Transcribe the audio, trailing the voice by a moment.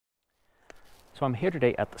So I'm here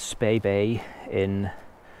today at Spey Bay in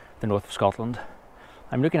the north of Scotland.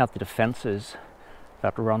 I'm looking at the defences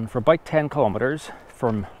that run for about 10 kilometres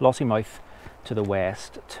from Lossiemouth to the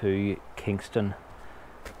west to Kingston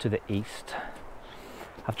to the east.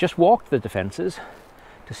 I've just walked the defences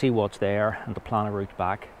to see what's there and to plan a route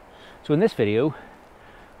back. So in this video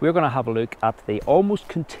we're going to have a look at the almost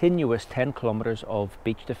continuous 10 kilometres of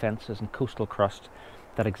beach defences and coastal crust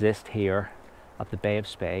that exist here at the Bay of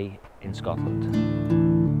Spey in Scotland.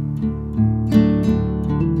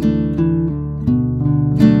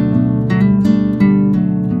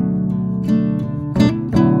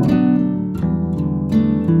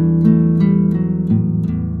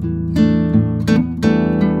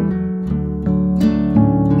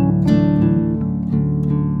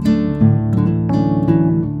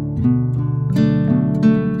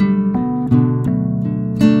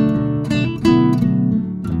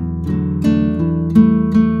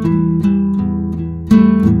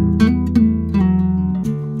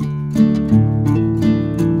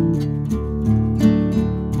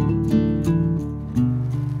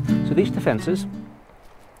 So these defences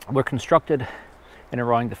were constructed in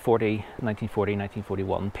around the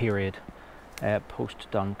 1940-1941 period post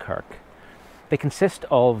Dunkirk. They consist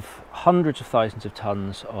of hundreds of thousands of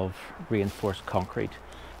tonnes of reinforced concrete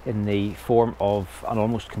in the form of an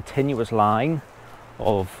almost continuous line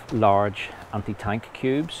of large anti-tank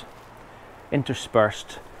cubes,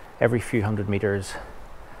 interspersed every few hundred metres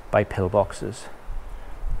by pillboxes.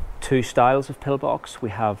 Two styles of pillbox.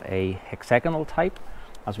 We have a hexagonal type,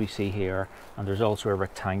 as we see here, and there's also a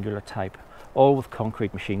rectangular type, all with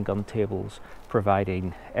concrete machine gun tables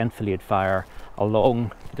providing enfilade fire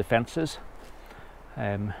along the defences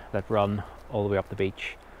that run all the way up the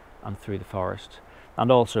beach and through the forest,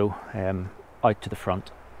 and also out to the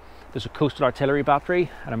front. There's a coastal artillery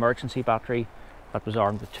battery, an emergency battery that was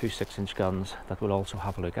armed with two 6-inch guns that we'll also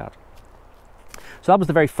have a look at. So that was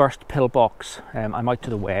the very first pillbox. I'm out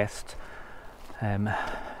to the west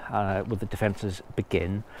where the defences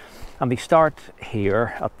begin, and they start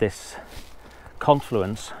here at this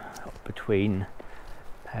confluence between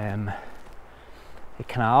a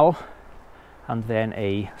canal and then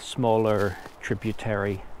a smaller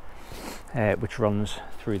tributary which runs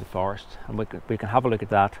through the forest, and we can have a look at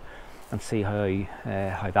that and see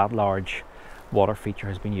how that large water feature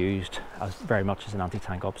has been used as very much as an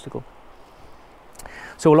anti-tank obstacle.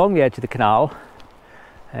 So along the edge of the canal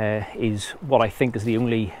is what I think is the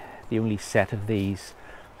only set of these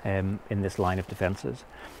in this line of defences,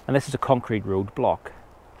 and this is a concrete road block.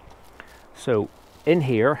 So in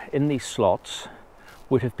here, in these slots,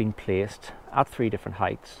 would have been placed at 3 different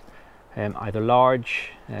heights either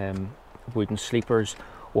large wooden sleepers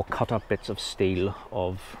or cut up bits of steel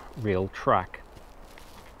of rail track.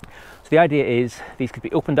 So the idea is these could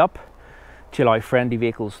be opened up to allow friendly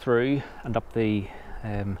vehicles through and up the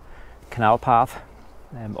canal path,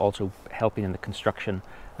 also helping in the construction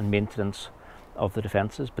and maintenance of the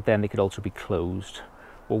defences, but then they could also be closed,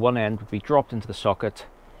 where one end would be dropped into the socket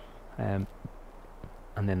and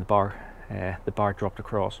then the bar dropped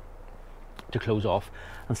across to close off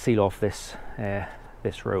and seal off this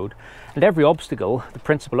road. And every obstacle, the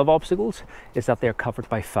principle of obstacles is that they're covered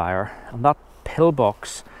by fire, and that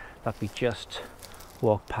pillbox that we just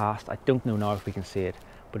walked past, I don't know now if we can see it,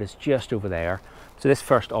 but it's just over there. So this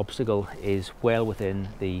first obstacle is well within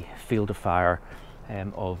the field of fire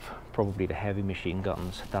of probably the heavy machine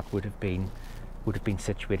guns that would have been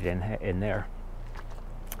situated in there.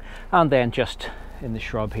 And then just in the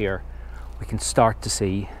shrub here, we can start to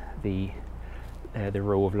see the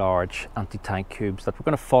row of large anti-tank cubes that we're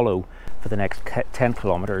going to follow for the next 10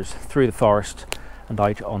 kilometres through the forest and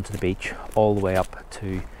out onto the beach, all the way up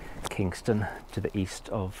to Kingston to the east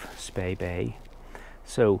of Spey Bay.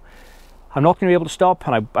 So I'm not going to be able to stop,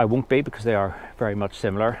 and I won't be, because they are very much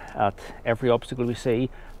similar at every obstacle we see,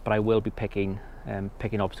 but I will be picking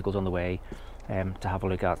obstacles on the way to have a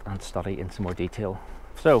look at and study in some more detail.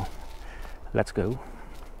 So let's go.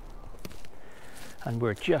 And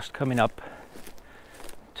we're just coming up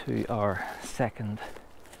to our second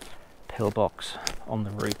pillbox on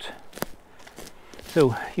the route.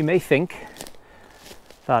 So you may think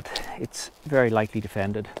that it's very lightly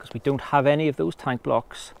defended because we don't have any of those tank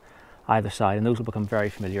blocks either side, and those will become very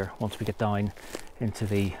familiar once we get down into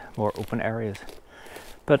the more open areas.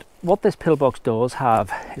 But what this pillbox does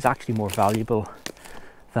have is actually more valuable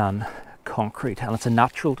than concrete, and it's a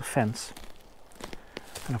natural defence.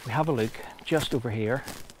 And if we have a look just over here,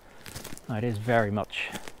 now it is very much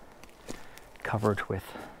covered with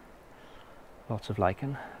lots of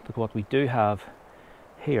lichen, but what we do have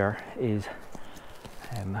here is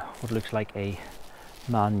what looks like a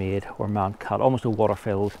man-made or man-cut, almost a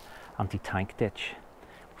water-filled anti-tank ditch.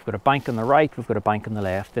 We've got a bank on the right, we've got a bank on the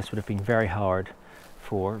left. This would have been very hard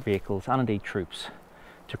for vehicles and indeed troops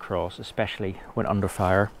to cross, especially when under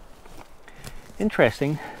fire.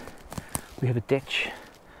 Interesting, we have a ditch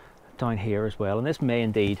down here as well, and this may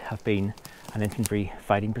indeed have been an infantry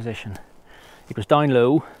fighting position. It was down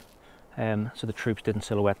low, so the troops didn't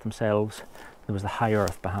silhouette themselves. There was the high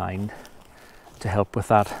earth behind to help with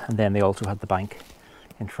that, and then they also had the bank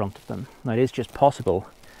in front of them. Now it is just possible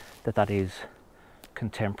that that is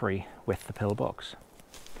contemporary with the pillbox.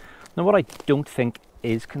 Now what I don't think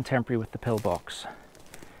is contemporary with the pillbox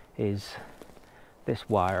is this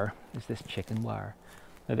wire, is this chicken wire.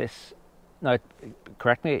 Now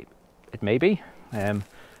correct me, it may be, and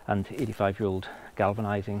 85-year-old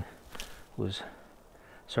galvanizing was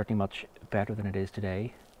certainly much better than it is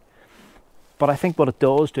today. But I think what it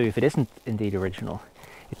does do, if it isn't indeed original,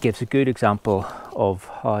 it gives a good example of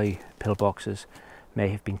how pillboxes may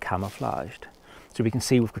have been camouflaged. So we can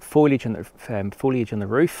see we've got foliage on the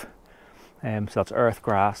roof, so that's earth,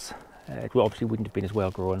 grass. It obviously wouldn't have been as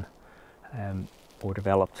well grown or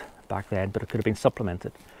developed back then, but it could have been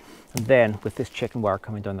supplemented. And then with this chicken wire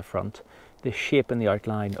coming down the front, the shape and the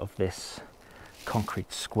outline of this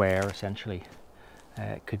concrete square essentially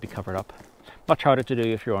could be covered up. Much harder to do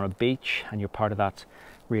if you're on a beach and you're part of that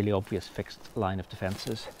really obvious fixed line of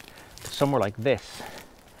defences. But somewhere like this,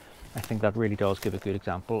 I think that really does give a good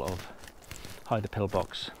example of how the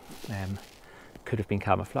pillbox could have been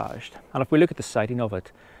camouflaged. And if we look at the sighting of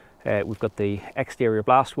it, we've got the exterior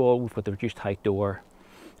blast wall, we've got the reduced height door,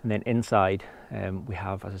 and then inside we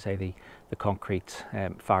have, as I say, the concrete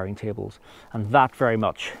firing tables. And that very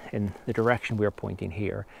much, in the direction we're pointing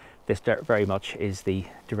here, this very much is the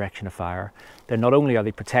direction of fire. Then not only are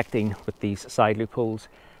they protecting with these side loopholes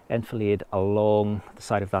enfilade along the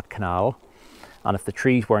side of that canal, and if the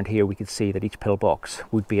trees weren't here we could see that each pillbox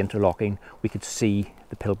would be interlocking. We could see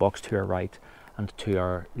the pillbox to our right and to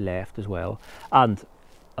our left as well. And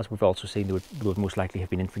as we've also seen, there would most likely have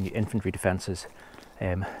been infantry defences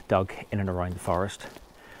dug in and around the forest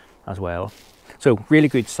as well. So really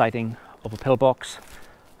good sighting of a pillbox.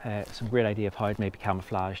 Some great idea of how it may be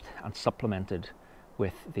camouflaged and supplemented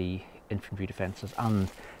with the infantry defences and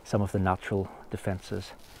some of the natural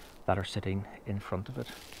defences that are sitting in front of it.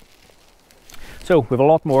 So we have a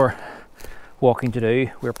lot more walking to do.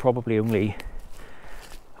 We're probably only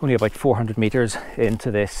about 400 metres into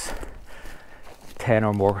this 10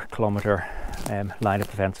 or more kilometre line of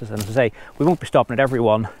defences. And as I say, we won't be stopping at every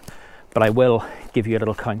one, but I will give you a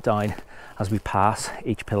little countdown as we pass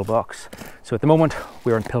each pillbox. So at the moment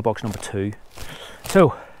we're on pillbox number 2.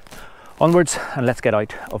 So onwards, and let's get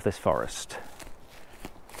out of this forest.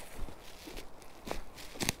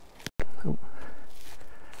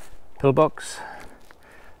 Pillbox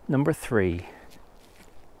number 3.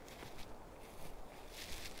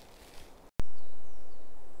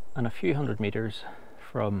 And a few hundred metres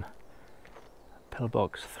from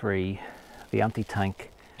pillbox 3, the anti-tank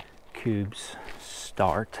cubes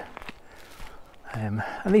start. And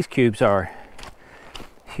these cubes are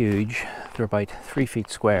huge. They're about 3 feet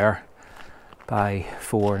square by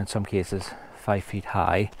 4, in some cases 5 feet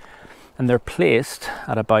high, and they're placed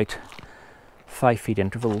at about 5 feet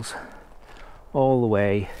intervals all the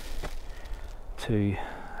way to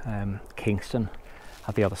Kingston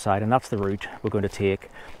at the other side, and that's the route we're going to take.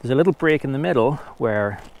 There's a little break in the middle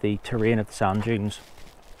where the terrain of the sand dunes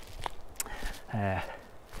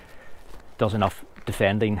does enough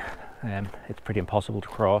defending. It's pretty impossible to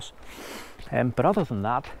cross, but other than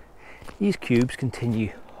that, these cubes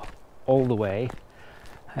continue all the way.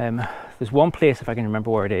 There's one place, if I can remember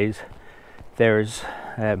where it is, there's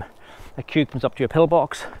a cube comes up to a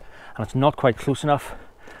pillbox and it's not quite close enough,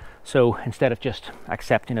 so instead of just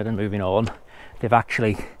accepting it and moving on, they've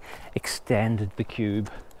actually extended the cube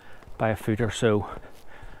by a foot or so.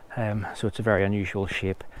 So it's a very unusual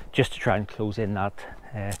shape, just to try and close in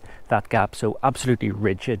that gap. So absolutely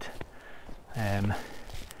rigid in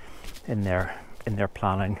their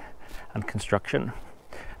planning and construction.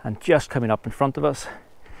 And just coming up in front of us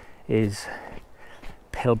is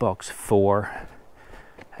pillbox 4.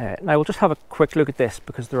 Now we'll just have a quick look at this,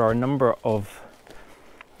 because there are a number of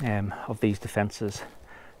these defences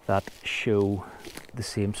that show the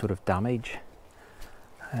same sort of damage.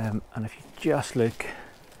 And if you just look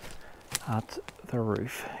at the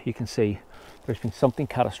roof, you can see there's been something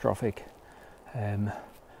catastrophic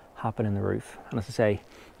happen in the roof. And as I say,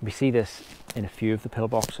 we see this in a few of the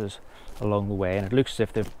pillboxes along the way, and it looks as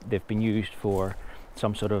if they've been used for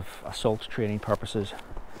some sort of assault training purposes,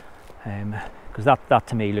 because that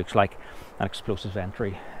to me looks like an explosive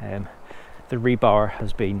entry. the rebar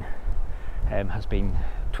has been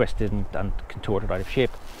twisted and contorted out of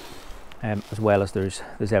shape, as well as there's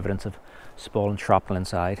evidence of spall and shrapnel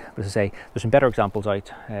inside. But as I say, there's some better examples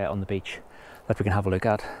out on the beach that we can have a look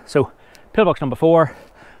at. So pillbox number 4,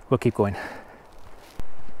 we'll keep going.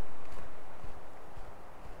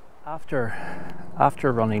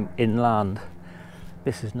 After running inland,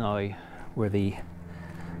 this is now where the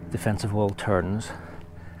defensive wall turns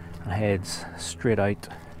and heads straight out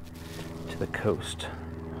to the coast,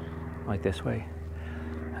 right this way.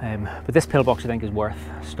 But this pillbox I think is worth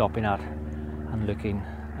stopping at and looking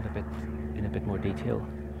at in a bit more detail.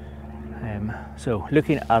 So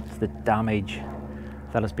looking at the damage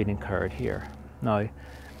that has been incurred here. Now,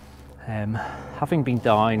 having been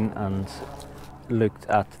down and looked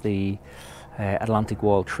at the Atlantic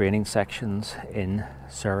Wall training sections in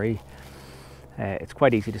Surrey, it's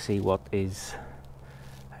quite easy to see what is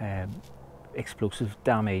explosive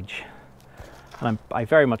damage, and I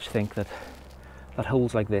very much think that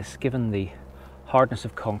holes like this, given the hardness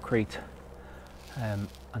of concrete and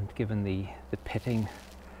given the pitting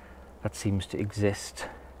that seems to exist,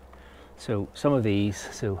 so some of these,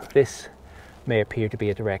 so this may appear to be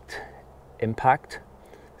a direct impact,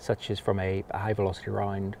 such as from a high velocity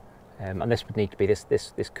round, and this would need to be,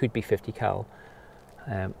 this could be 50 cal,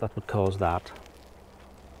 that would cause that.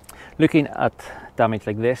 Looking at damage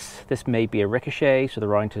like this may be a ricochet, so the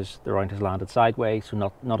round has landed sideways,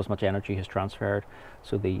 so not as much energy has transferred,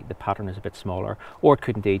 so the pattern is a bit smaller. Or it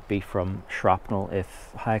could indeed be from shrapnel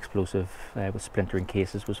if high explosive with splintering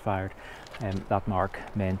cases was fired. That mark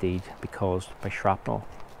may indeed be caused by shrapnel.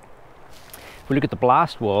 If we look at the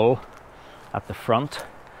blast wall at the front,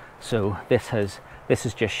 so this has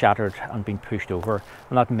just shattered and been pushed over,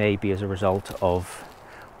 and that may be as a result of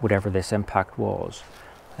whatever this impact was.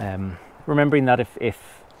 Remembering that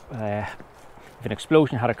if an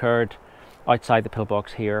explosion had occurred outside the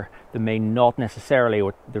pillbox here, there may not necessarily,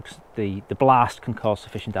 or the blast can cause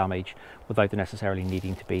sufficient damage without there necessarily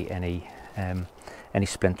needing to be any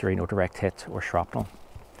splintering or direct hit or shrapnel.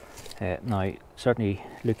 Now, certainly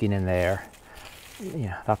looking in there,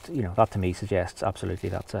 that to me suggests absolutely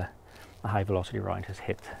that's a high velocity round has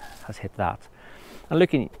hit that. And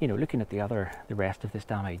looking at the rest of this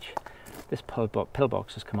damage, this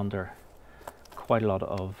pillbox has come under quite a lot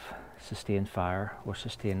of sustained fire or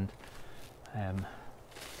sustained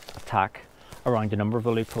attack around a number of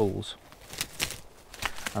the loopholes.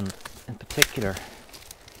 And in particular,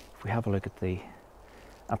 if we have a look at the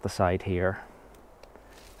side here,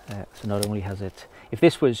 so not only has it, if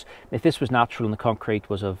this was natural and the concrete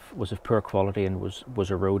was of poor quality and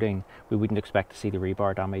was eroding, we wouldn't expect to see the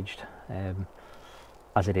rebar damaged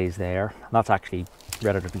as it is there. And that's actually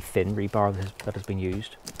relatively thin rebar that has been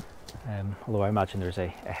used, although I imagine there's a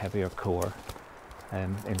heavier core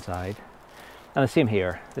inside. And the same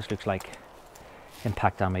here, this looks like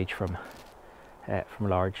impact damage from a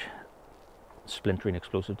large splintering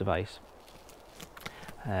explosive device.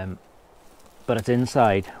 But it's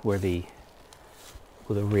inside where the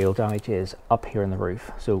real damage is, up here in the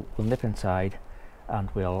roof. So we'll nip inside and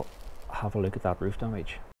we'll have a look at that roof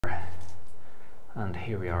damage. And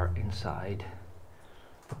here we are inside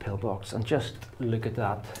the pillbox, and just look at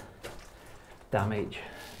that damage.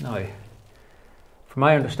 Now, from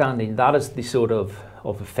my understanding, that is the sort of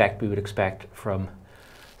effect we would expect from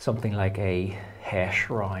something like a HESH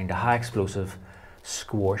round, a high explosive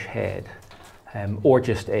squash head, or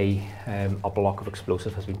just a block of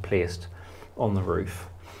explosive has been placed on the roof.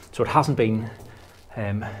 So it hasn't been,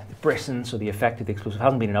 the bristance or the effect of the explosive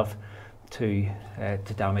hasn't been enough to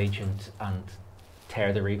damage and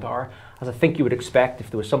tear the rebar, as I think you would expect if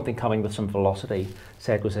there was something coming with some velocity,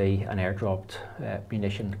 say it was an airdropped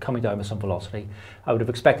munition coming down with some velocity, I would have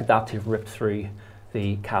expected that to have ripped through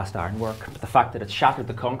the cast iron work. But the fact that it's shattered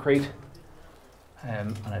the concrete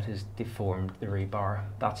and it has deformed the rebar,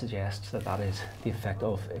 that suggests that that is the effect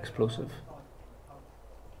of explosive.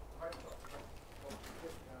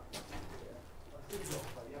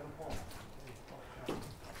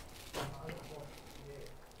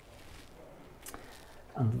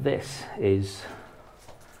 And this is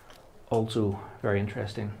also very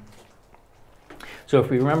interesting. So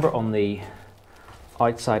if we remember on the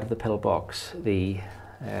outside of the pillbox, the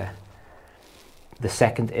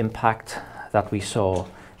second impact that we saw,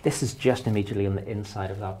 this is just immediately on the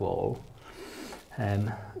inside of that wall.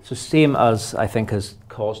 So same as I think has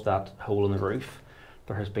caused that hole in the roof,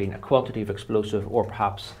 there has been a quantity of explosive, or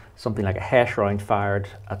perhaps something like a HESH round fired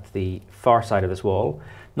at the far side of this wall.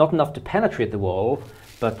 Not enough to penetrate the wall,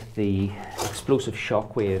 but the explosive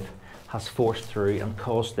shock wave has forced through and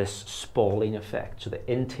caused this spalling effect. So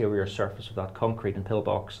the interior surface of that concrete and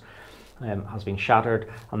pillbox has been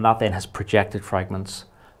shattered, and that then has projected fragments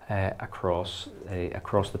across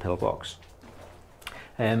the pillbox.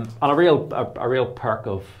 And a real perk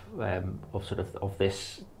of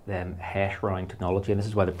this hash rowing technology, and this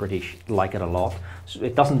is why the British like it a lot. So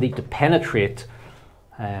it doesn't need to penetrate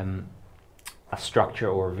a structure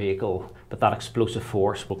or a vehicle, but that explosive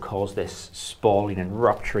force will cause this spalling and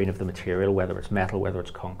rupturing of the material, whether it's metal, whether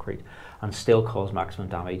it's concrete, and still cause maximum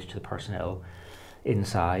damage to the personnel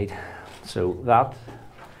inside. So that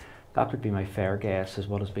would be my fair guess as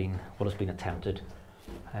what has been attempted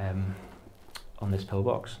on this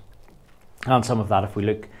pillbox. And some of that, if we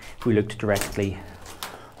looked directly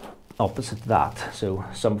opposite that, so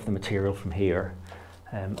some of the material from here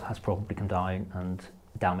has probably come down and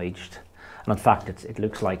damaged. And in fact, it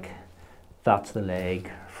looks like that's the leg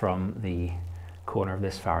from the corner of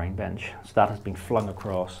this firing bench. So that has been flung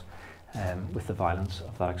across with the violence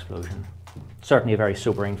of that explosion. Certainly a very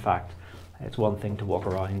sobering fact. It's one thing to walk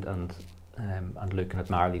around and look and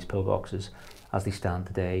admire these pillboxes as they stand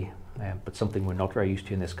today, but something we're not very used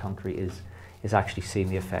to in this country is actually seeing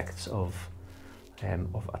the effects of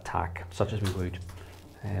attack, such as we would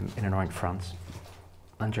in and around France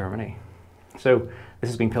and Germany. So this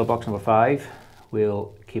has been pillbox number 5.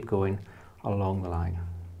 We'll keep going along the line.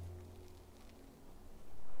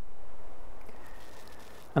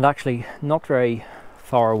 And actually, not very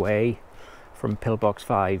far away from pillbox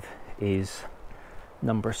 5 is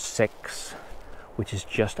number 6, which is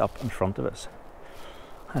just up in front of us.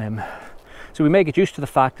 So we may get used to the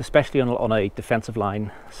fact, especially on a defensive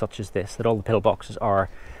line such as this, that all the pillboxes are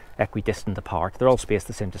equidistant apart. They're all spaced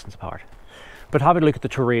the same distance apart. But have a look at the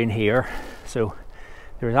terrain here. So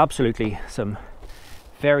there is absolutely some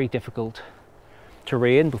very difficult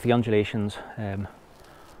terrain with the undulations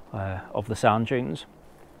of the sand dunes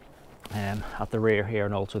at the rear here,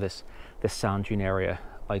 and also this sand dune area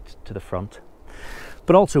out to the front.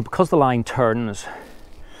 But also, because the line turns,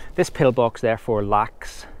 this pillbox therefore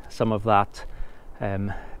lacks some of that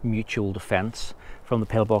mutual defence from the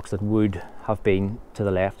pillbox that would have been to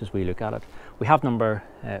the left as we look at it. We have number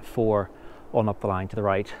 4 on up the line to the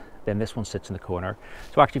right, then this one sits in the corner.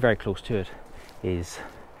 So actually very close to it is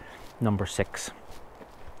number 6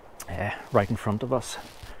 right in front of us.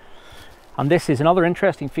 And this is another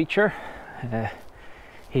interesting feature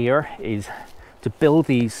here, is to build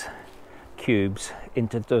these cubes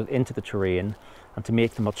into the terrain and to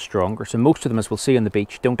make them much stronger. So most of them, as we'll see on the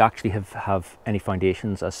beach, don't actually have any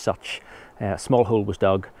foundations as such. A small hole was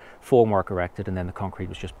dug, formwork erected, and then the concrete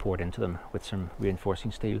was just poured into them with some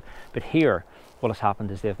reinforcing steel. But here, what has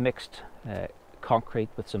happened is they've mixed concrete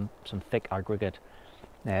with some thick aggregate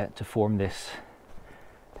to form this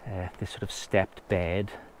sort of stepped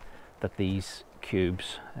bed that these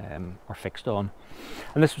cubes are fixed on.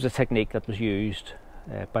 And this was a technique that was used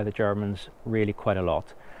by the Germans really quite a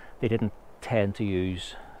lot. They didn't tend to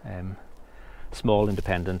use small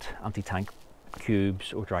independent anti-tank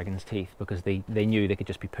cubes or dragon's teeth, because they knew they could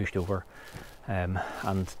just be pushed over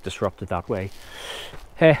and disrupted that way.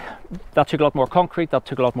 That took a lot more concrete, that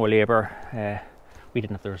took a lot more labour. We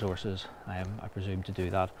didn't have the resources, I presume, to do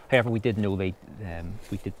that. However, we did know we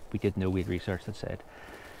had research that said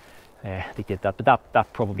they did that, but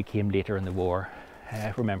that probably came later in the war.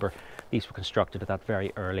 Remember, these were constructed at that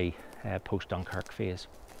very early post-Dunkirk phase.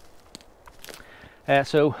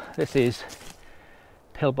 So this is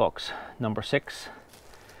pillbox number 6,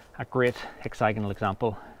 a great hexagonal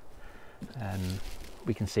example.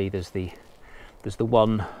 We can see there's the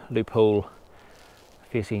one loophole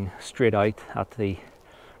facing straight out at the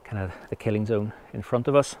kind of the killing zone in front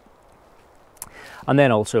of us, and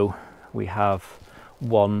then also we have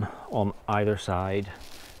one on either side.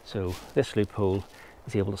 So this loophole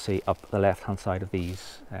is able to see up the left hand side of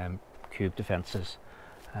these cube defences,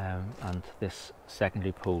 and this second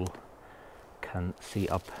loophole can see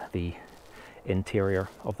up the interior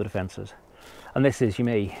of the defences. And this is, you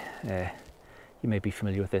may be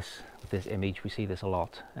familiar with this image. We see this a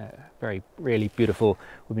lot. Really beautiful.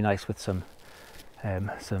 Would be nice with some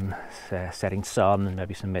setting sun and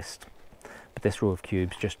maybe some mist. But this row of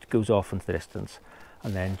cubes just goes off into the distance,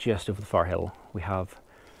 and then just over the far hill we have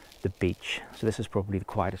the beach. So this is probably the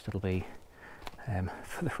quietest it'll be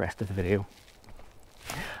for the rest of the video.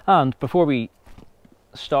 And before we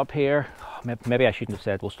stop here, maybe I shouldn't have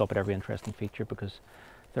said we'll stop at every interesting feature, because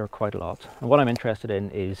there are quite a lot. And what I'm interested in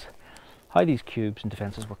is how these cubes and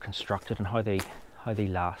defences were constructed and how they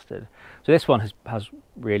lasted. So this one has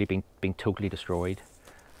really been totally destroyed.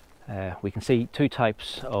 We can see 2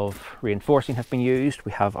 types of reinforcing have been used.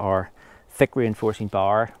 We have our thick reinforcing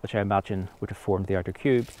bar, which I imagine would have formed the outer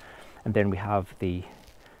cube, and then we have the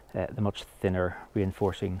much thinner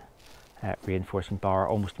reinforcing reinforcing bar,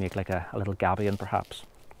 almost to make like a little gabion perhaps.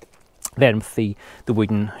 Then with the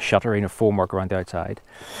wooden shuttering or formwork around the outside.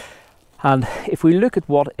 And if we look at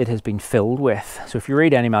what it has been filled with, so if you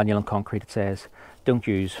read any manual on concrete, it says don't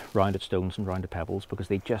use rounded stones and rounded pebbles because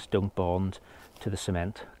they just don't bond to the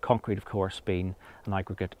cement. Concrete, of course, being an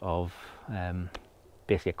aggregate of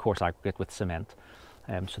basically a coarse aggregate with cement.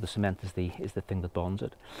 So the cement is the thing that bonds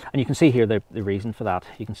it. And you can see here the reason for that.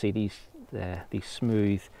 You can see these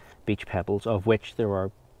smooth beach pebbles, of which there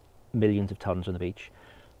are millions of tons on the beach.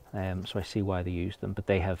 So I see why they use them, but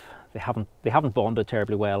they haven't bonded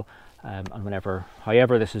terribly well. And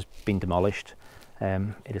however this has been demolished,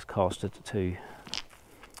 it has caused it to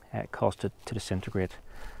disintegrate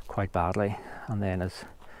quite badly. And then, as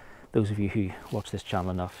those of you who watch this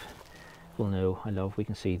channel enough will know, we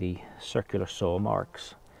can see the circular saw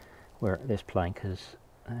marks where this plank has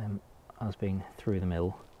been through the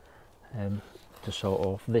mill to saw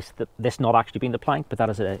off. This not actually being the plank, but that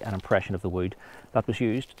is an impression of the wood that was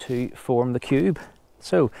used to form the cube.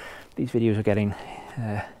 So these videos are getting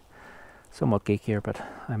somewhat geekier, but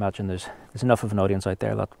I imagine there's enough of an audience out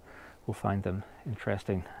there that will find them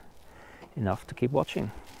interesting enough to keep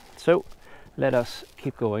watching. So let us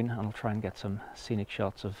keep going, and I'll try and get some scenic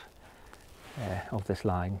shots of this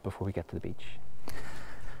line before we get to the beach.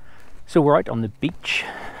 So we're out on the beach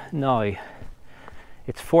now.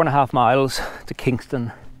 It's 4.5 miles to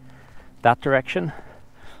Kingston that direction,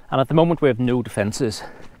 and at the moment we have no defences.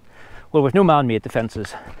 Well, we've no man-made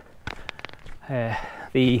defences.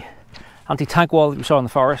 The anti-tank wall that we saw in the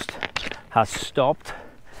forest has stopped,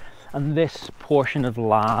 and this portion of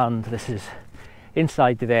land, this is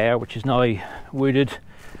inside there, which is now wooded.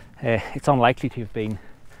 It's unlikely to have been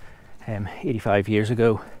 85 years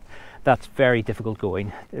ago. That's very difficult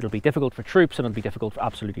going. It'll be difficult for troops, and it'll be difficult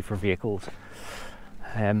absolutely for vehicles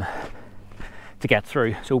to get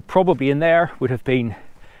through. So probably in there would have been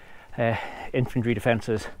infantry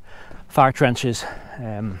defences, fire trenches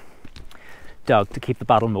dug to keep the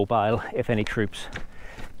battle mobile if any troops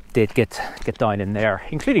did get down in there,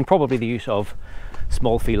 including probably the use of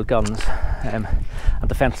small field guns and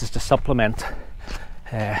defences to supplement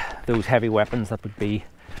those heavy weapons that would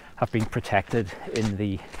have been protected in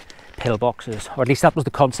the pillboxes, or at least that was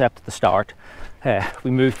the concept at the start.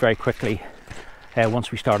 We moved very quickly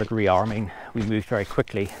once we started rearming. We moved very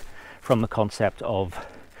quickly from the concept of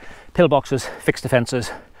pillboxes, fixed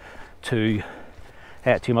defences, to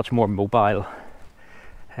a much more mobile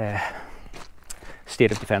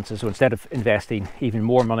state of defences. So instead of investing even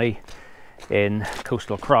more money in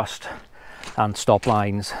coastal crust and stop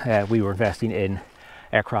lines, we were investing in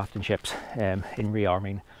aircraft and ships in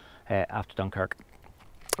rearming after Dunkirk.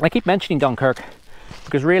 And I keep mentioning Dunkirk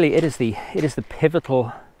because really it is the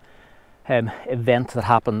pivotal event that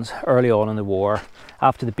happens early on in the war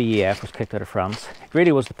after the BEF was kicked out of France. It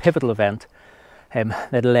really was the pivotal event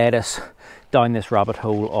that led us down this rabbit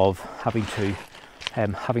hole of having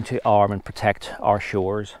to arm and protect our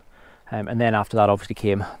shores. And then after that obviously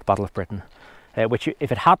came the Battle of Britain, which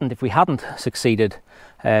if we hadn't succeeded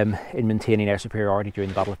in maintaining air superiority during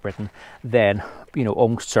the Battle of Britain, then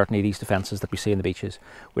almost certainly these defences that we see in the beaches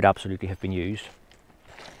would absolutely have been used.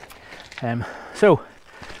 So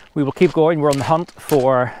we will keep going. We're on the hunt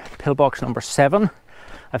for pillbox number 7.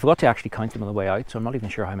 I forgot to actually count them on the way out, so I'm not even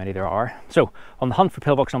sure how many there are. So on the hunt for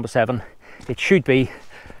pillbox number 7, it should be,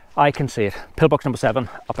 I can see it, pillbox number 7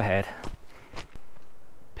 up ahead.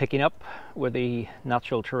 Picking up where the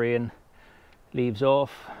natural terrain leaves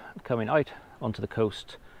off, coming out onto the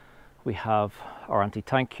coast, we have our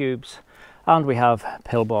anti-tank cubes, and we have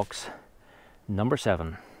pillbox number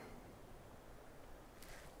 7.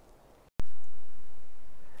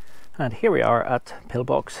 And here we are at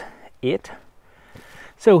pillbox 8.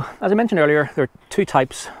 So, as I mentioned earlier, there are 2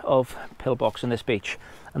 types of pillbox in this beach,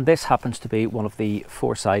 and this happens to be one of the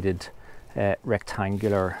 4-sided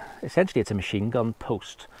rectangular, essentially it's a machine gun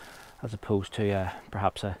post, as opposed to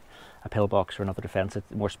perhaps a pillbox or another defence.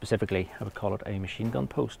 More specifically, I would call it a machine gun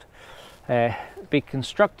post. Be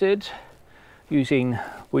constructed using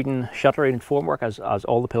wooden shuttering and formwork, as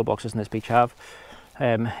all the pillboxes in this beach have.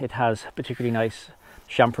 It has particularly nice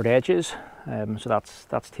chamfered edges, so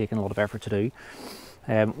that's taken a lot of effort to do.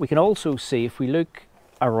 We can also see, if we look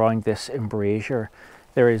around this embrasure,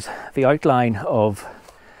 there is the outline of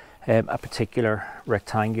a particular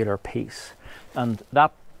rectangular piece, and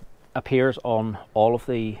that appears on all of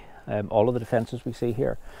the defences we see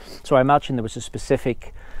here. So I imagine there was a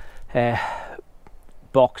specific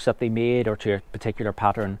box that they made, or to a particular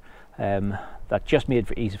pattern that just made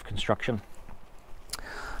for ease of construction,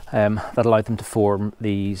 that allowed them to form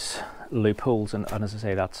these loopholes, and as I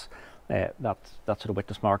say, that's that sort of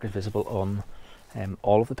witness mark is visible on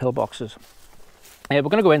all of the pillboxes. We're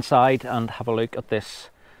going to go inside and have a look at this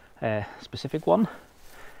specific one.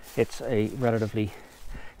 It's a relatively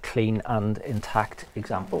clean and intact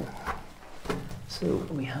example. So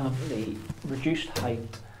we have the reduced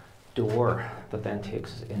height door that then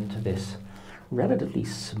takes us into this relatively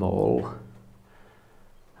small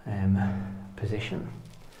position.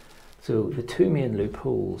 So the two main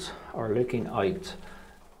loopholes are looking out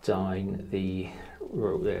down the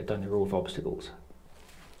row of obstacles.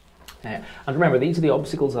 And remember, these are the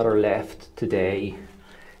obstacles that are left today.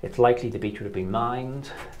 It's likely the beach would have been mined,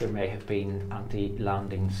 there may have been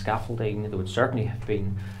anti-landing scaffolding, there would certainly have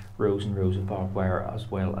been rows and rows of barbed wire as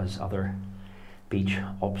well as other beach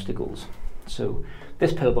obstacles. So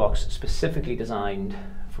this pillbox is specifically designed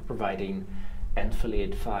for providing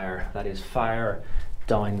enfilade fire, that is fire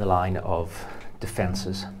down the line of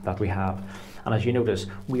defences that we have. And as you notice,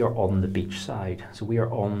 we are on the beach side, so we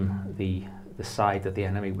are on the side that the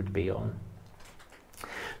enemy would be on.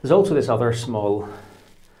 There's also this other small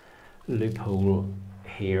loophole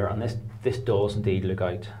here, and this does indeed look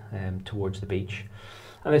out towards the beach.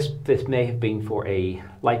 And this may have been for a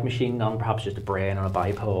light machine gun, perhaps just a brain on a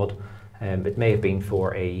bipod. It may have been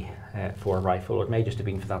for a rifle, or it may just have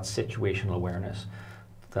been for that situational awareness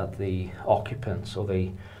that the occupants or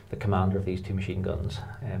the commander of these two machine guns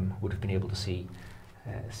would have been able to see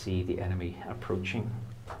the enemy approaching.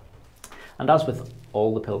 And as with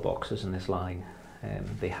all the pillboxes in this line,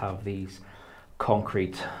 they have these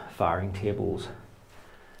concrete firing tables.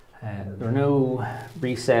 There are no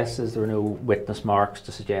recesses, there are no witness marks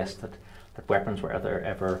to suggest that weapons were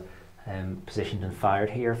ever positioned and fired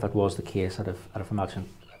here. If that was the case, I'd have imagined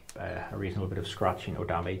a reasonable bit of scratching or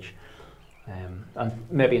damage. And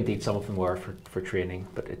maybe indeed some of them were for training,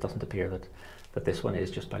 but it doesn't appear that this one is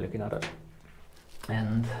just by looking at it.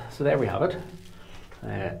 And so there we have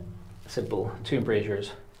it. Simple two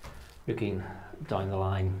embrasures looking down the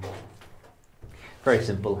line. Very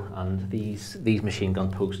simple, and these machine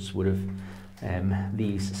gun posts would have,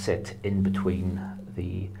 these sit in between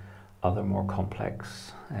the other more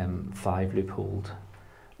complex 5 loopholed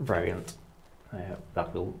variant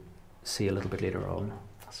that we'll see a little bit later on.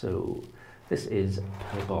 So this is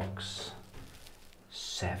pillbox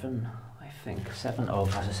 7, I think. 7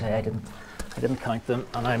 of, as I say, I didn't count them,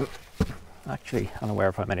 and I'm actually unaware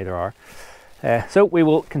of how many there are. So we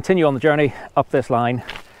will continue on the journey up this line.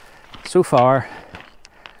 So far,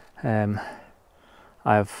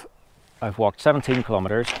 I've walked 17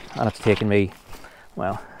 kilometers, and it's taken me,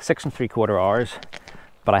 well, 6 3/4 hours,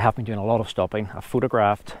 but I have been doing a lot of stopping. I've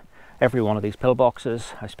photographed every one of these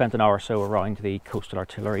pillboxes. I spent an hour or so around the coastal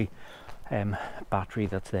artillery battery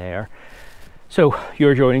that's there. So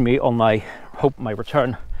you're joining me on my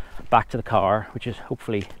return back to the car, which is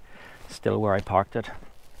hopefully still where I parked it.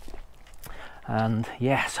 And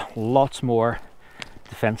yes, lots more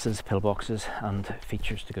defences, pillboxes and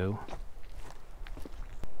features to go.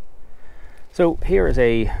 So here is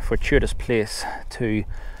a fortuitous place to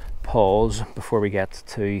pause before we get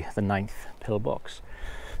to the 9th pillbox.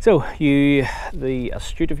 So the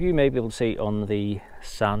astute of you may be able to see on the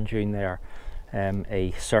sand dune there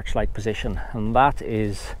a searchlight position, and that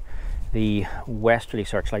is the westerly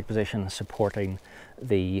searchlight position supporting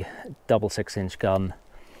the double 6-inch gun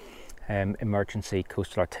emergency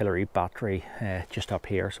coastal artillery battery just up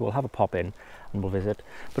here. So we'll have a pop in and we'll visit.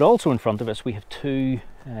 But also in front of us we have two,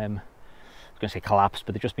 I was going to say collapsed,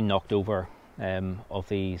 but they've just been knocked over, of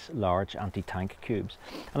these large anti-tank cubes.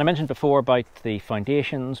 And I mentioned before about the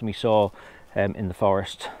foundations, and we saw in the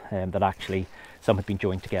forest that actually some had been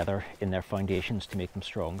joined together in their foundations to make them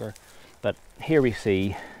stronger. But here we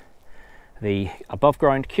see the above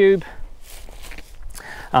ground cube,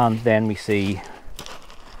 and then we see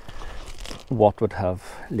what would have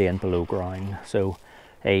lain below ground. So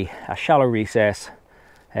a shallow recess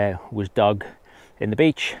was dug in the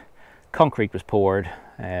beach, concrete was poured,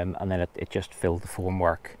 and then it just filled the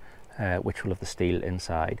formwork, which will have the steel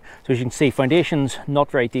inside. So as you can see, foundations not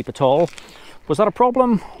very deep at all. Was that a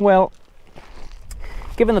problem? Well,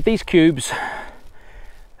 given that these cubes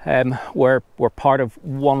were part of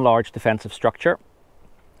one large defensive structure,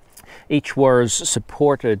 each was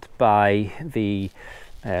supported by the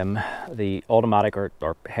automatic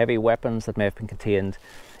or heavy weapons that may have been contained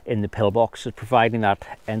in the pillboxes, providing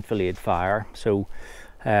that enfilade fire. So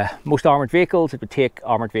most armoured vehicles, it would take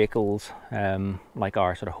armoured vehicles like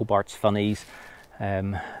our sort of Hobart's Funnies,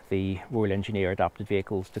 the Royal Engineer adapted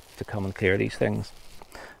vehicles to come and clear these things.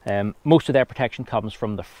 Most of their protection comes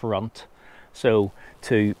from the front, so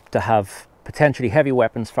to have potentially heavy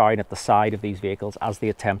weapons firing at the side of these vehicles as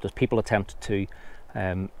people attempt to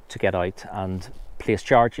to get out and place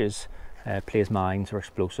charges, place mines or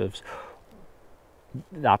explosives.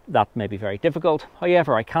 That may be very difficult.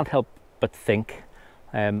 However, I can't help but think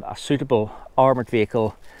a suitable armoured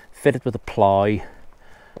vehicle fitted with a plough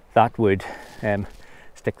that would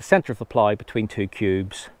stick the centre of the plough between two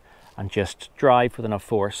cubes and just drive with enough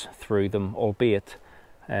force through them, albeit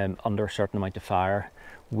under a certain amount of fire,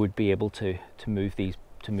 would be able to move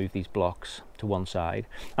these blocks to one side.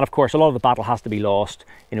 And of course, a lot of the battle has to be lost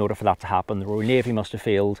in order for that to happen. The Royal Navy must have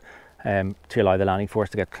failed to allow the landing force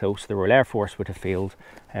to get close. The Royal Air Force would have failed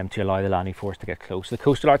to allow the landing force to get close. The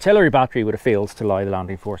Coastal Artillery Battery would have failed to allow the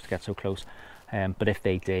landing force to get so close. But if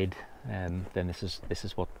they did, then this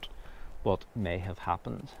is what may have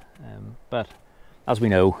happened. But as we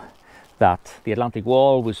know, that the Atlantic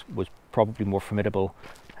Wall was probably more formidable,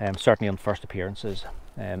 certainly on first appearances,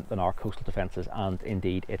 than our coastal defences, and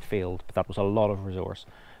indeed it failed. But that was a lot of resource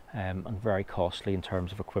and very costly in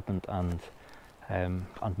terms of equipment and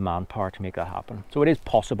manpower to make that happen. So it is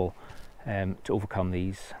possible to overcome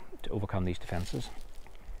these defences.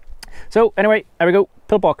 So anyway, there we go,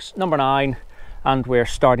 pillbox number 9, and we're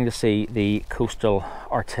starting to see the Coastal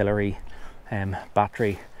Artillery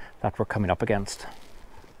battery that we're coming up against.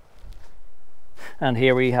 And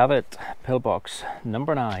here we have it, pillbox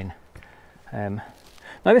number 9.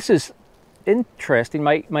 Now this is interesting.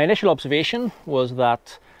 My initial observation was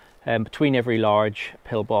that between every large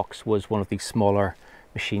pillbox was one of these smaller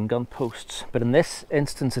machine gun posts, but in this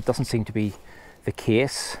instance it doesn't seem to be the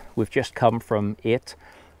case. We've just come from 8,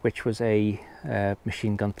 which was a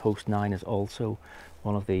machine gun post. 9 is also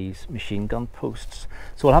one of these machine gun posts,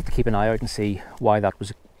 so we'll have to keep an eye out and see why that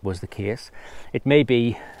was the case. It may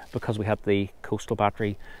be because we had the coastal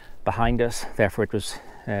battery behind us, therefore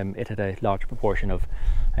it had a large proportion of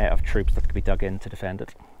troops that could be dug in to defend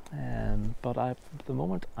it. But at the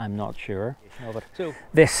moment I'm not sure. So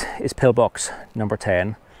this is pillbox number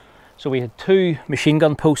 10. So we had 2 machine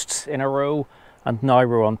gun posts in a row, and now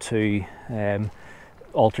we're on to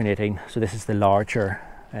alternating. So this is the larger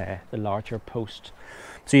post.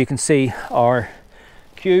 So you can see our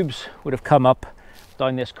cubes would have come up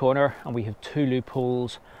down this corner, and we have 2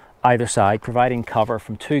 loopholes either side, providing cover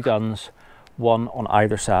from 2 guns, 1 on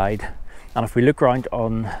either side. And if we look around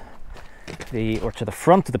on to the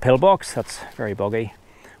front of the pillbox, that's very boggy,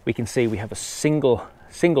 we can see we have a single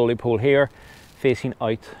loophole here facing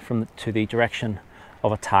out to the direction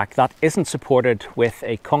of attack. That isn't supported with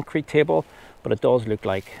a concrete table, but it does look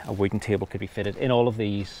like a wooden table could be fitted in all of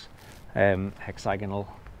these hexagonal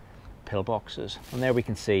pillboxes. And there we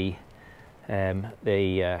can see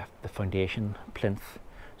the foundation plinth.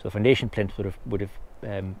 So the foundation plinth would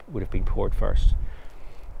have been poured first,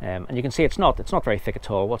 and you can see it's not very thick at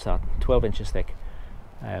all. What's that? 12 inches thick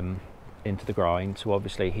into the ground. So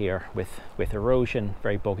obviously here with erosion,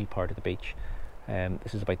 very boggy part of the beach.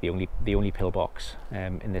 This is about the only pillbox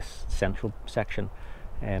in this central section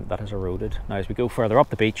that has eroded. Now as we go further up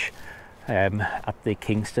the beach, at the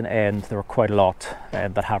Kingston end, there are quite a lot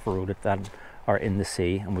that have eroded, that are in the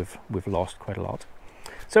sea, and we've lost quite a lot.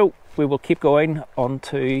 So we will keep going on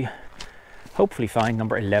to hopefully find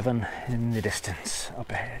number 11 in the distance up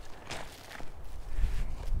ahead.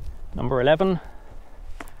 Number 11,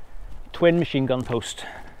 twin machine gun post.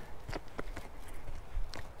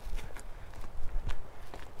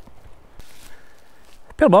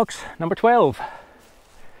 Pillbox number 12.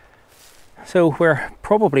 So we're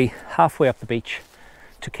probably halfway up the beach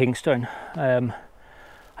to Kingstown.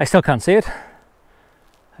 I still can't see it.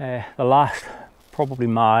 The last probably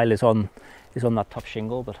mile is on that tough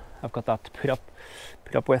shingle, but I've got that to put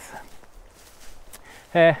up with.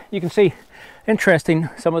 You can see, interesting,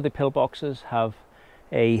 some of the pillboxes have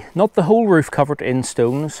not the whole roof covered in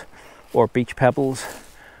stones or beach pebbles,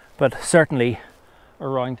 but certainly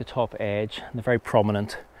around the top edge, and they're very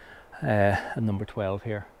prominent at number 12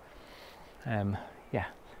 here. Yeah,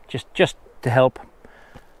 just to help,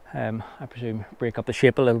 I presume, break up the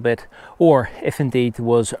shape a little bit, or if indeed there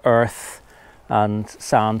was earth and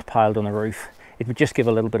sand piled on the roof, it would just give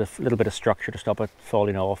a little bit of structure to stop it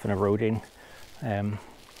falling off and eroding, I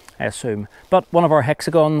assume. But one of our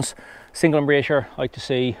hexagons, single embrasure out to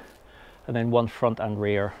sea, and then one front and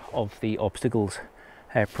rear of the obstacles,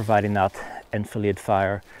 providing that enfilade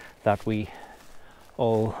fire that we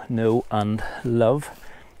all know and love.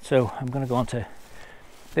 So I'm going to go on to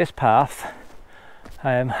this path,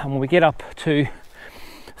 and when we get up to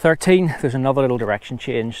 13, there's another little direction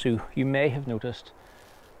change. So you may have noticed,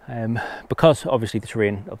 because obviously the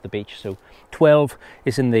terrain of the beach, so 12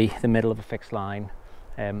 is in the middle of a fixed line,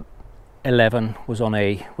 11 was on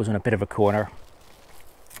a bit of a corner.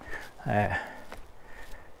 Yeah,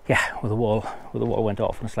 yeah, where the wall went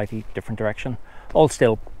off in a slightly different direction. All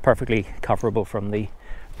still perfectly coverable from the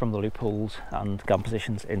loopholes and gun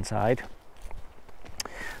positions inside.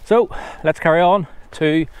 So let's carry on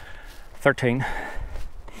to 13.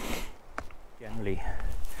 Generally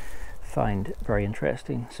find very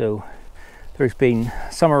interesting. So there's been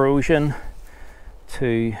some erosion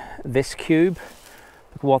to this cube,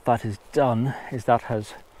 but what that has done is that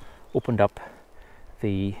has opened up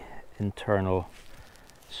the internal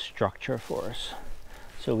structure for us.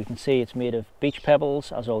 So we can see it's made of beach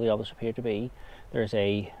pebbles, as all the others appear to be. There's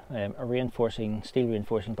a steel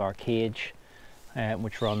reinforcing bar cage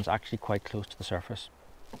which runs actually quite close to the surface.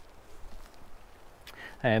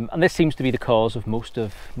 And this seems to be the cause of most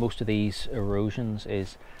of these erosions.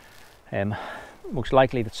 Is most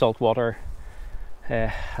likely that salt water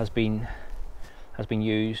has been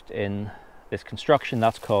used in this construction.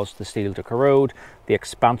 That's caused the steel to corrode. The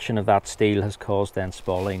expansion of that steel has caused then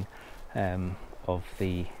spalling of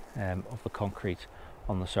the concrete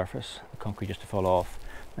on the surface. The concrete just to fall off,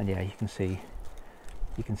 and yeah, you can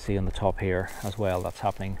see on the top here as well. That's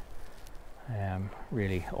happening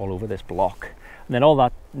really all over this block. And then all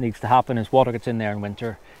that needs to happen is water gets in there in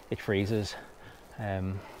winter, it freezes,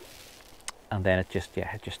 and then it just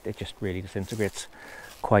really disintegrates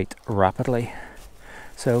quite rapidly.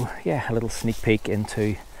 So yeah, a little sneak peek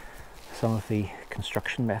into some of the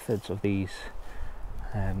construction methods of these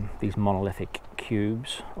monolithic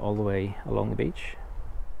cubes all the way along the beach.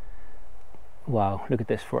 Wow, look at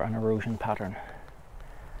this for an erosion pattern.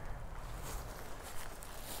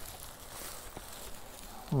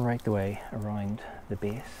 Right the way around the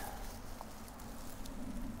base.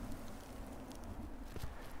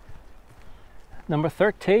 Number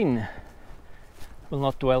 13. We'll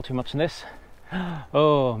not dwell too much on this.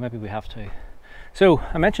 Oh, maybe we have to. So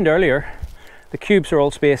I mentioned earlier the cubes are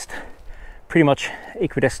all spaced pretty much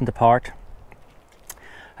equidistant apart.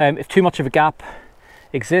 If too much of a gap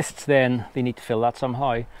exists, then they need to fill that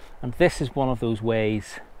somehow, and this is one of those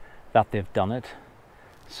ways that they've done it.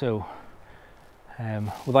 So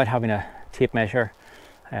without having a tape measure,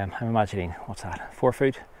 I'm imagining, what's that, 4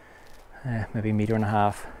 foot, maybe a metre and a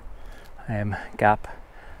half gap,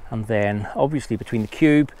 and then obviously between the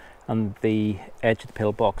cube and the edge of the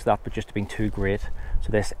pillbox, that would just have been too great.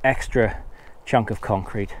 So this extra chunk of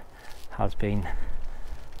concrete has been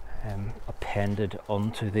appended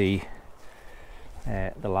onto the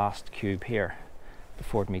last cube here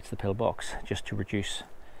before it meets the pillbox, just to reduce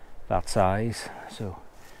that size. So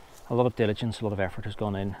a lot of diligence, a lot of effort has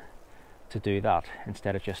gone in to do that,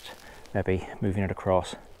 instead of just maybe moving it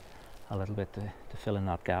across a little bit to fill in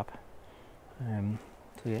that gap.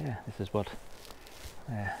 So yeah, this is what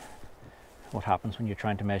happens when you're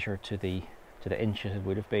trying to measure to the inches it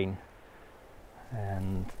would have been.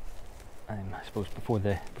 And I suppose before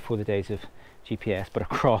the days of GPS, but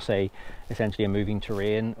across essentially a moving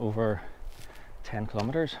terrain over 10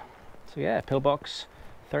 kilometers. So yeah, pillbox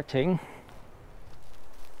 13.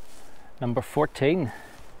 Number 14.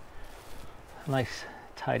 A nice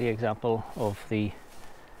tidy example of the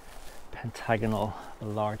pentagonal, the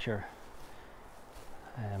larger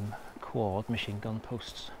quad machine gun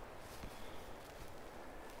posts.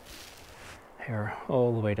 Here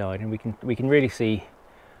all the way down, and we can really see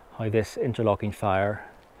how this interlocking fire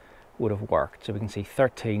would have worked. So we can see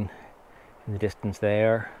 13 in the distance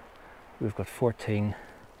there, we've got 14,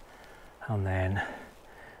 and then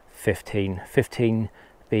 15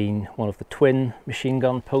 being one of the twin machine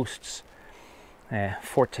gun posts,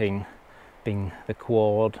 14 being the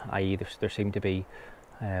quad, i.e. there seem to be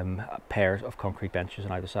pairs of concrete benches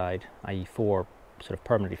on either side, i.e. 4 sort of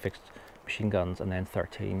permanently fixed machine guns, and then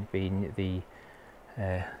 13 being the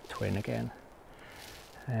twin again.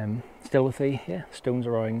 Still with the stones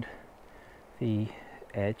around the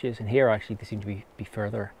edges, and here actually they seem to be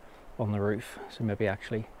further on the roof, so maybe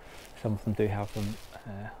actually some of them do have them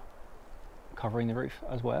covering the roof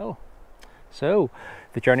as well. So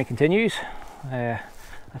the journey continues. I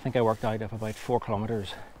think I worked out of about 4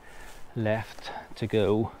 kilometers left to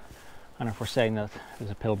go, and if we're saying that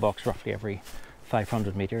there's a pillbox roughly every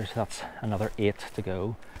 500 meters, that's another 8 to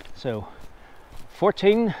go. So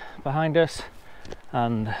 14 behind us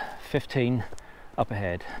and 15 up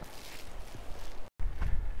ahead.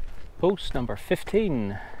 Post number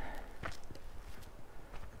 15.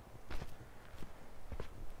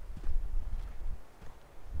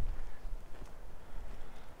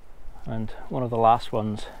 And one of the last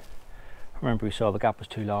ones, remember we saw the gap was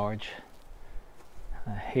too large.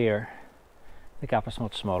 Here the gap is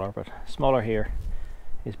much smaller, but smaller here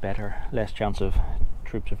is better, less chance of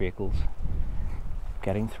troops or vehicles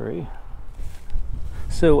getting through.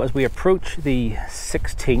 So as we approach the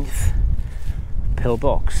 16th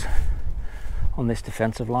pillbox on this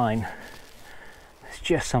defensive line, it's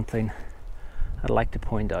just something I'd like to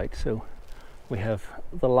point out. So we have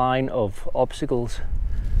the line of obstacles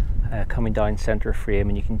coming down centre frame,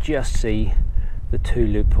 and you can just see the two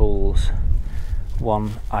loopholes,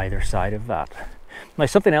 one either side of that. Now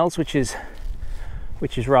something else which is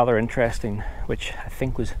rather interesting, which I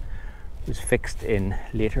think was fixed in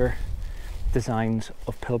later designs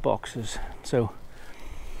of pillboxes. So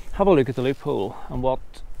have a look at the loophole, and what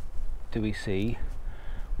do we see?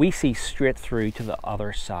 We see straight through to the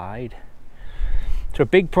other side. So a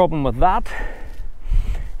big problem with that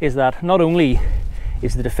is that not only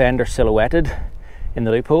is the defender silhouetted in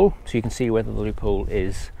the loophole, so you can see whether the loophole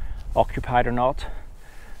is occupied or not,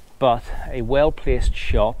 but a well-placed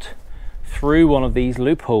shot through one of these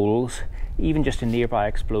loopholes, even just a nearby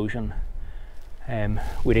explosion,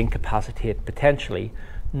 would incapacitate potentially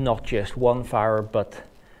not just one firer but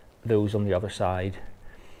those on the other side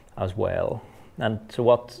as well. And so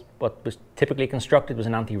what was typically constructed was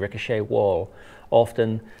an anti-ricochet wall,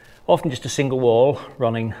 often just a single wall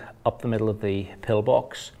running up the middle of the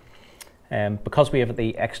pillbox. Because we have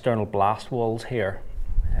the external blast walls here,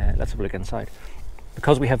 let's have a look inside.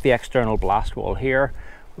 Because we have the external blast wall here,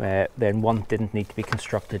 then one didn't need to be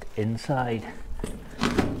constructed inside.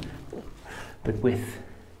 But with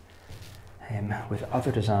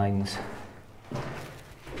other designs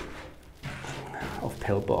of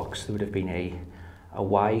pillbox, there would have been a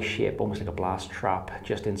Y shape, almost like a blast trap,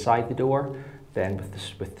 just inside the door, then with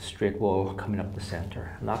the straight wall coming up the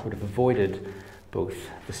centre, and that would have avoided both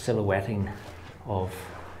the silhouetting of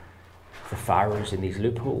the firers in these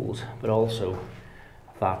loopholes, but also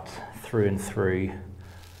that through and through,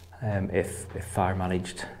 if fire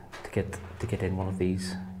managed to get in one of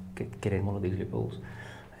these loopholes.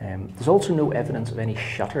 There's also no evidence of any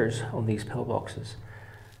shutters on these pillboxes.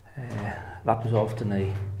 That was often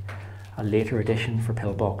a later addition for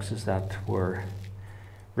pillboxes that were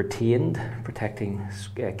retained, protecting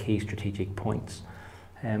key strategic points.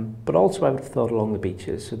 But also I would have thought along the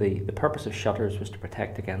beaches. So the purpose of shutters was to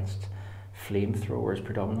protect against flamethrowers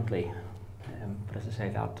predominantly. But as I say,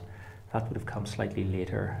 that would have come slightly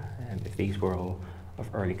later if these were all of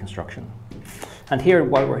early construction. And here,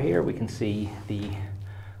 while we're here, we can see the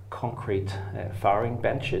concrete firing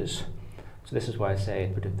benches. So this is why I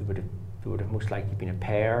say there would have most likely been a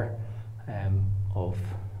pair of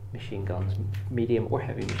machine guns, medium or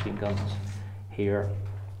heavy machine guns here.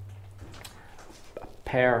 A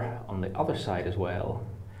pair on the other side as well,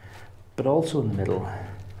 but also in the middle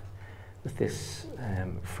with this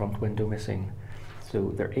front window missing.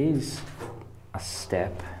 So there is a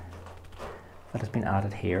step that has been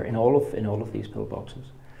added here in all of these pillboxes.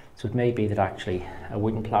 So it may be that actually a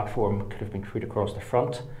wooden platform could have been put across the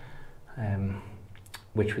front,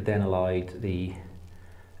 which would then allow the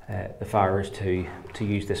firers to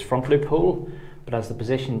use this front loophole. But as the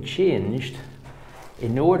position changed,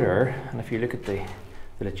 in order, and if you look at the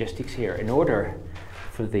logistics here, in order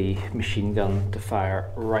for the machine gun to fire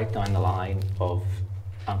right down the line of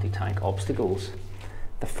anti-tank obstacles,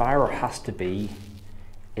 the firer has to be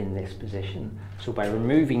in this position. So by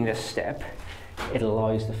removing this step, it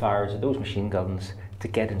allows the firers of those machine guns to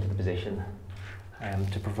get into the position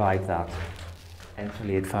to provide that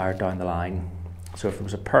enfilade fire down the line. So if there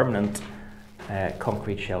was a permanent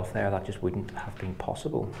concrete shelf there, that just wouldn't have been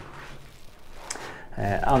possible.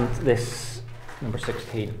 And this number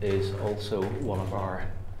 16 is also one of our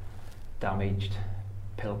damaged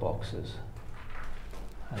pillboxes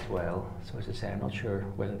as well. So as I say, I'm not sure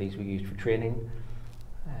whether these were used for training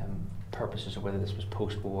purposes or whether this was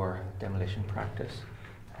post-war demolition practice.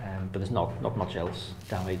 But there's not much else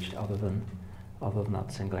damaged other than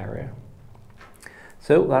that single area.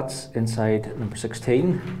 So that's inside number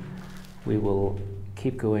 16. We will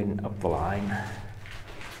keep going up the line.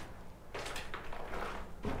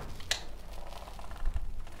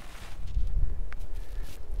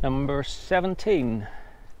 Number 17.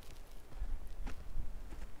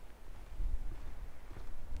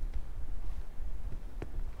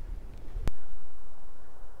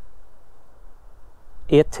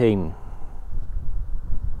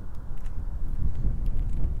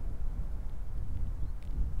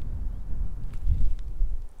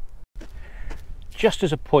 Just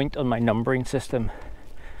as a point on my numbering system,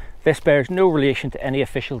 this bears no relation to any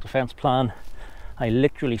official defence plan. I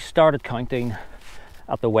literally started counting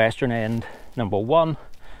at the western end, number 1,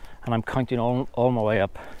 and I'm counting all my way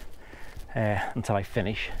up until I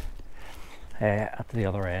finish at the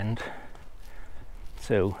other end.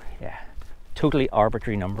 So yeah, totally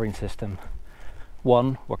arbitrary numbering system.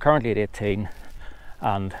 1, we're currently at 18,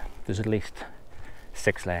 and there's at least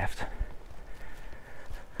 6 left.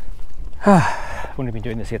 I've only been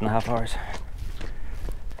doing this 8.5 hours.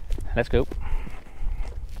 Let's go.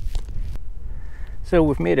 So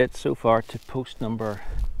we've made it so far to post number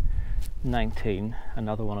 19,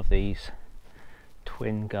 another one of these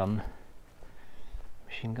twin gun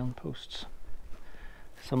machine gun posts.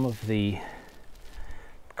 Some of the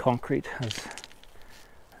concrete has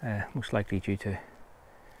most likely due to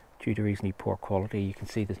reasonably poor quality. You can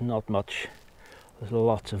see there's not much, there's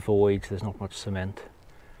lots of voids, there's not much cement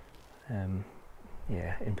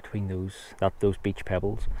yeah, in between those beach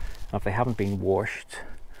pebbles. And if they haven't been washed,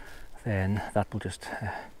 then that will just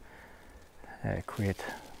create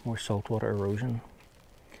more saltwater erosion.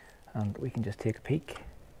 And we can just take a peek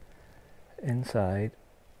inside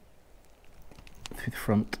through the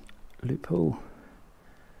front loophole.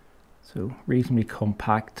 So reasonably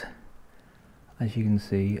compact, as you can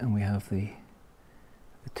see, and we have the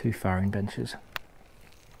 2 firing benches,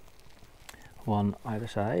 one either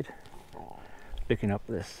side, looking up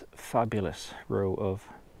this fabulous row of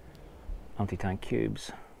anti-tank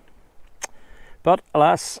cubes. But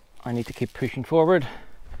alas, I need to keep pushing forward.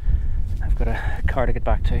 I've got a car to get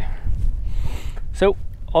back to. So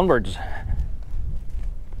onwards.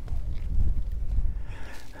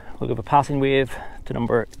 We'll give a passing wave to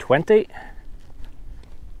number 20.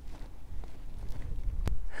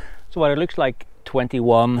 So what it looks like,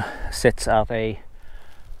 21 sits at a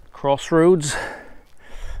crossroads.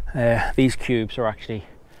 These cubes are actually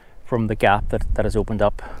from the gap that has opened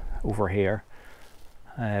up over here.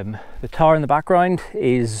 The tower in the background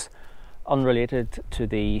is unrelated to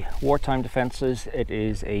the wartime defences. It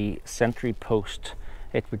is a sentry post.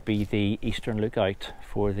 It would be the eastern lookout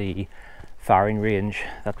for the firing range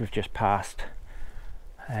that we've just passed,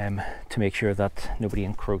 to make sure that nobody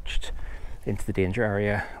encroached into the danger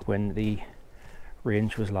area when the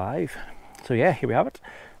range was live. So yeah, here we have it,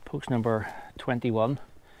 post number 21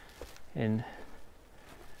 in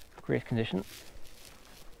great condition,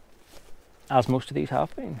 as most of these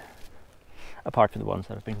have been, apart from the ones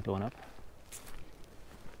that have been blown up.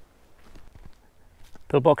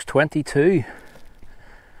 Pillbox 22.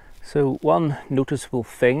 So one noticeable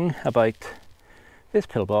thing about this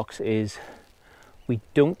pillbox is we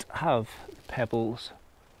don't have pebbles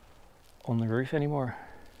on the roof anymore.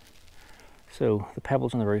 So the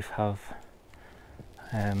pebbles on the roof have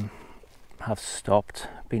stopped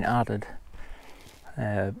being added.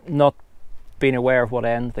 Not being aware of what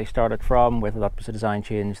end they started from, whether that was a design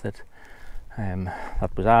change that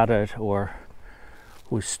was added or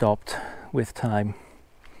was stopped with time.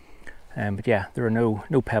 But yeah, there are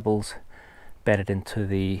no pebbles bedded into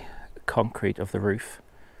the concrete of the roof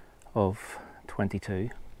of 22.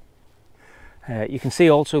 You can see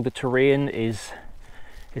also the terrain is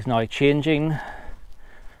now changing.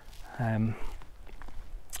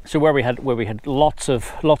 So where we had lots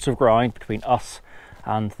of ground between us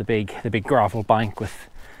and the big gravel bank with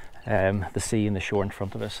the sea and the shore in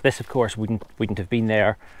front of us. This, of course, wouldn't have been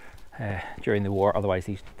there during the war. Otherwise,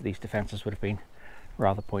 these defences would have been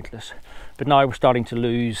rather pointless. But now we're starting to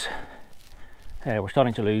lose.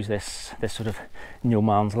 This sort of no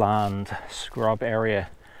man's land scrub area,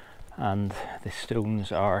 and the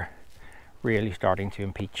stones are really starting to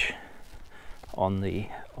impeach on the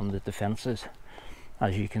defences,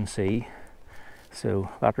 as you can see. So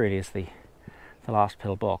that really is the last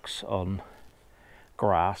pillbox on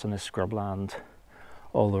grass and this scrubland.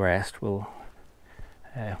 All the rest will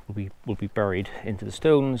be buried into the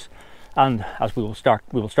stones, and as we will start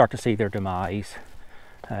to see their demise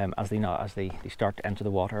as they start to enter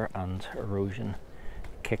the water and erosion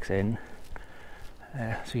kicks in.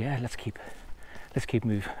 So yeah, let's keep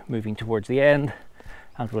moving towards the end,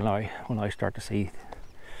 and we'll now start to see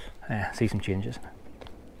some changes.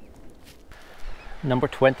 Number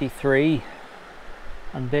 23,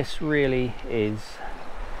 and this really is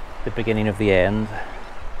the beginning of the end.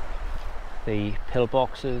 The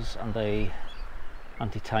pillboxes and the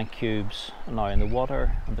anti-tank cubes are now in the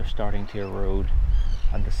water, and they're starting to erode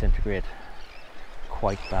and disintegrate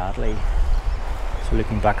quite badly. So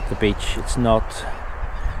looking back at the beach, it's not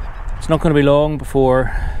going to be long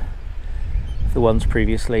before the ones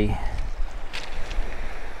previously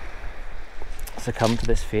succumb to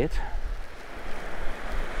this fate.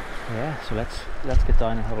 Yeah, so let's get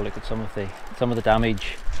down and have a look at some of the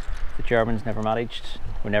damage the Germans never managed,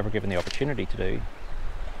 were never given the opportunity to do,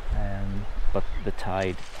 but the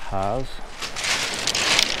tide has.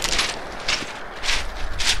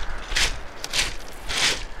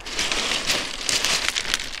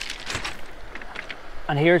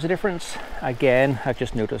 And here's the difference again. I've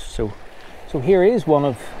just noticed. So here is one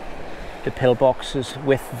of the pillboxes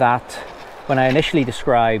with that. When I initially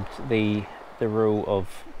described the row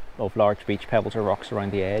of large beach pebbles or rocks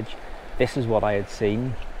around the edge, this is what I had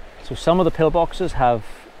seen. So some of the pillboxes have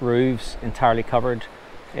roofs entirely covered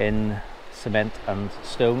in cement and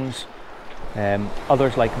stones.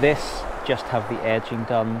 Others like this just have the edging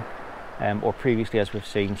done, or previously, as we've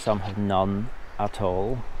seen, some have none at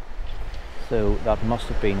all. So that must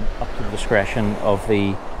have been up to the discretion of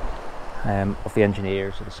the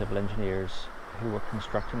engineers, or the civil engineers who were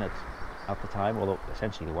constructing it at the time, although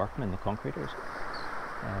essentially the workmen, the concreters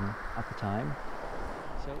at the time.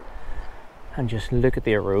 So, and just look at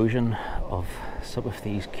the erosion of some of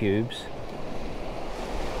these cubes.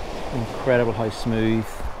 Incredible how smooth.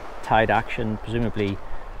 Tide action, presumably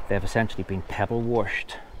they've essentially been pebble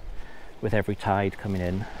washed with every tide coming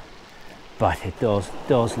in, but it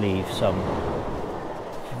does leave some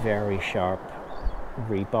very sharp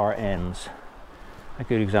rebar ends. A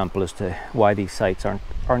good example as to why these sites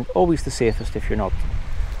aren't always the safest if you're not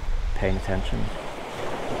paying attention.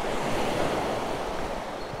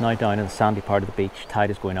 Now down in the sandy part of the beach, tide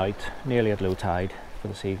is going out, nearly at low tide for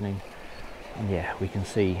this evening, and yeah, we can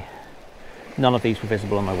see none of these were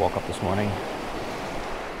visible on my walk up this morning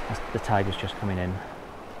as the tide was just coming in,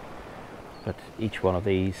 but each one of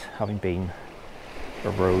these having been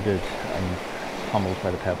eroded and pummeled by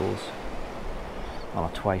the pebbles on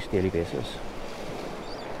a twice daily basis.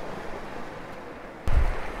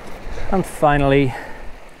 And finally,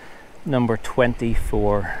 number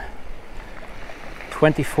 24.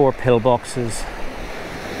 24 pillboxes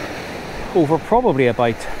over probably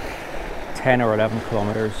about 10 or 11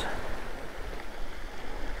 kilometers,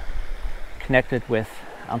 connected with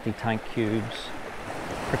anti-tank cubes,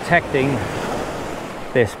 protecting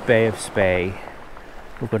this Bay of Spey.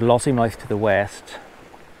 We've got Lossiemouth to the west,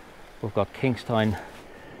 we've got Kingstown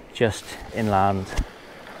just inland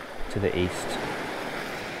to the east.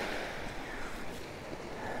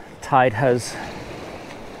 Tide is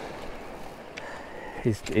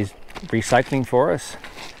recycling for us.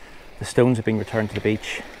 The stones are being returned to the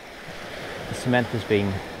beach, the cement is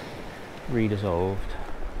being redissolved,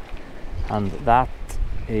 and that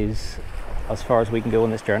is as far as we can go on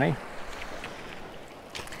this journey.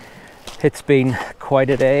 It's been quite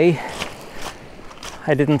a day.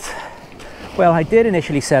 I did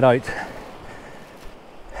initially set out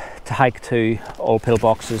to hike to all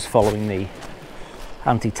pillboxes following the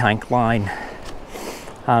anti-tank line,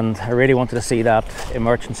 and I really wanted to see that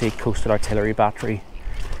emergency coastal artillery battery.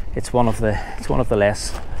 It's one of the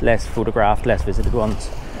less photographed, less visited ones,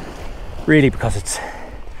 really, because it's,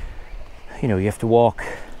 you know, you have to walk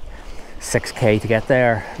 6k to get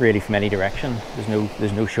there, really, from any direction.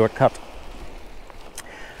 There's no shortcut.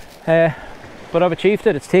 But I've achieved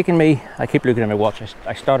it. It's taken me, I keep looking at my watch,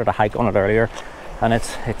 I started a hike on it earlier, and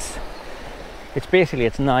it's basically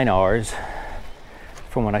 9 hours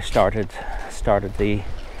from when I started the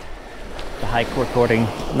hike recording.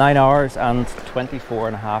 9 hours and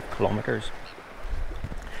 24.5 kilometers,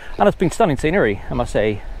 and it's been stunning scenery, I must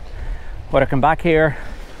say. Would I come back here,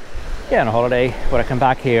 on a holiday, would I come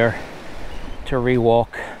back here to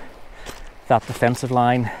re-walk that defensive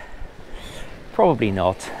line? Probably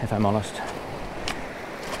not, if I'm honest.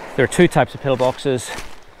 There are two types of pillboxes.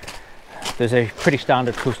 There's a pretty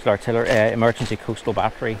standard coastal artillery, emergency coastal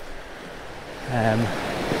battery, and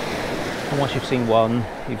once you've seen one,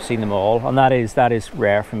 you've seen them all, and that is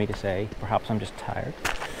rare for me to say. Perhaps I'm just tired.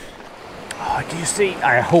 Oh, do you see?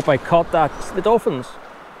 I hope I caught that. The dolphins.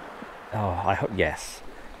 Oh, I hope, yes,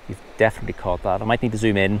 you've definitely caught that. I might need to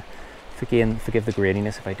zoom in. Forgive the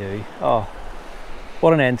graininess if I do. Oh,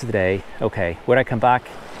 what an end to the day. Okay, would I come back?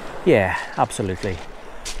 Yeah, absolutely.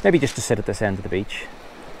 Maybe just to sit at this end of the beach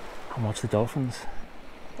and watch the dolphins.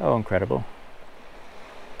 Oh, incredible.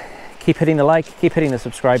 Keep hitting the like, keep hitting the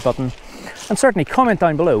subscribe button, and certainly comment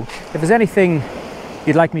down below if there's anything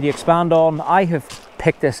you'd like me to expand on. I have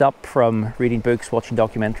picked this up from reading books, watching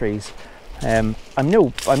documentaries. I'm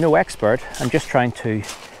no expert. I'm just trying to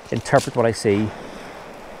interpret what I see,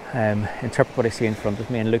 in front of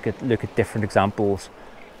me, and look at different examples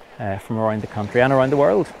from around the country and around the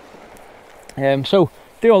world. So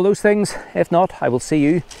do all those things. If not, I will see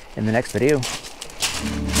you in the next video.